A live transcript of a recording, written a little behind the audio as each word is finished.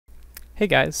Hey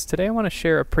guys, today I want to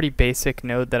share a pretty basic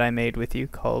node that I made with you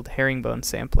called Herringbone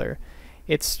Sampler.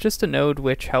 It's just a node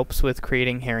which helps with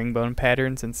creating herringbone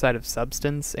patterns inside of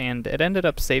Substance, and it ended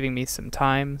up saving me some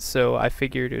time, so I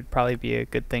figured it would probably be a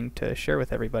good thing to share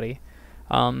with everybody.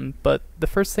 But the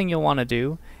first thing you'll want to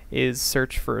do is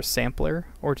search for a sampler,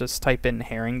 or just type in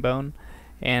herringbone,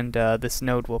 and this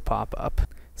node will pop up.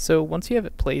 So once you have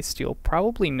it placed, you'll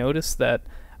probably notice that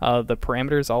the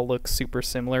parameters all look super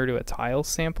similar to a tile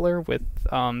sampler with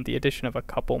the addition of a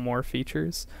couple more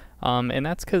features. And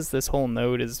that's because this whole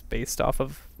node is based off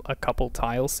of a couple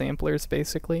tile samplers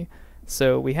basically.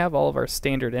 So we have all of our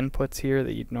standard inputs here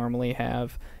that you'd normally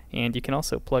have, and you can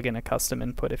also plug in a custom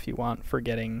input if you want for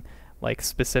getting like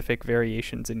specific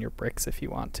variations in your bricks if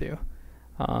you want to.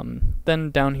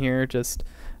 Then down here, just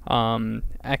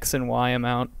X and Y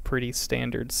amount, pretty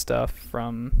standard stuff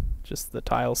from just the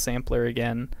tile sampler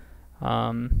again.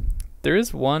 There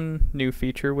is one new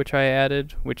feature which I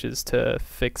added, which is to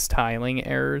fix tiling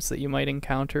errors that you might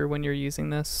encounter when you're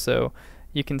using this. So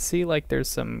you can see like there's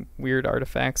some weird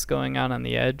artifacts going on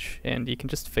the edge, and you can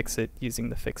just fix it using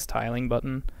the fix tiling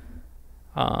button.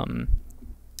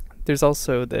 There's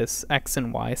also this X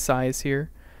and Y size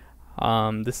here.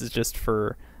 This is just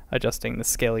for adjusting the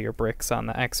scale of your bricks on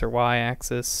the X or Y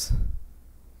axis.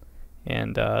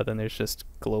 And then there's just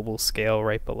global scale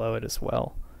right below it as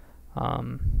well.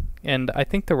 And I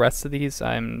think the rest of these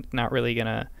I'm not really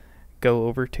gonna go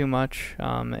over too much,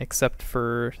 except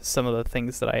for some of the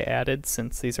things that I added,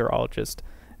 since these are all just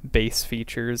base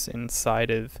features inside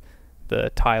of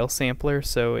the tile sampler.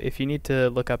 So if you need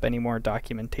to look up any more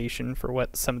documentation for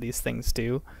what some of these things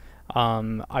do,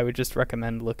 I would just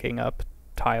recommend looking up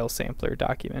tile sampler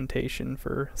documentation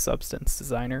for Substance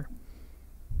Designer.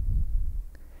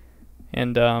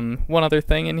 And one other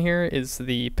thing in here is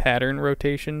the pattern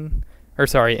rotation, or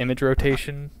sorry, image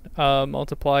rotation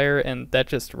multiplier, and that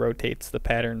just rotates the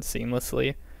pattern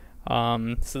seamlessly.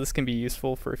 So this can be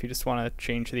useful for if you just want to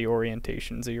change the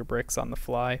orientations of your bricks on the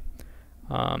fly.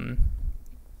 Then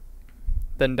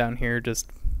down here, just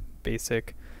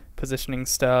basic positioning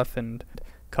stuff and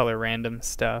color random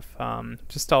stuff,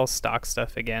 just all stock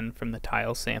stuff again from the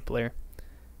tile sampler.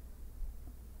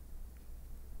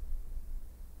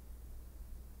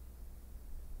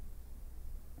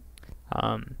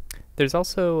 There's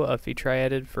also a feature I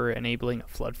added for enabling a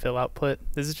flood fill output.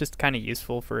 This is just kind of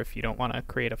useful for if you don't want to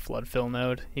create a flood fill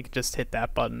node. You can just hit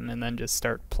that button and then just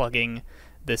start plugging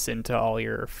this into all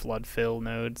your flood fill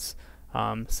nodes.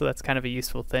 So that's kind of a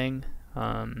useful thing.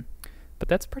 But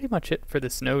that's pretty much it for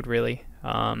this node really.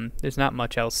 There's not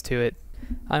much else to it.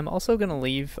 I'm also going to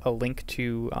leave a link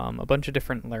to a bunch of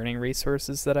different learning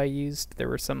resources that I used. There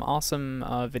were some awesome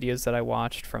videos that I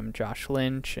watched from Josh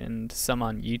Lynch, and some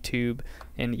on YouTube,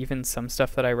 and even some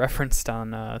stuff that I referenced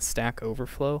on Stack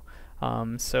Overflow.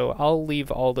 So I'll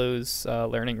leave all those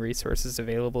learning resources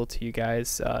available to you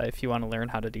guys if you want to learn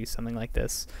how to do something like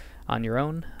this on your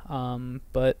own.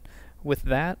 But with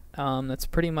that, that's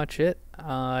pretty much it.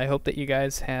 I hope that you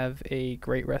guys have a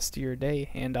great rest of your day,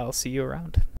 and I'll see you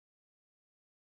around.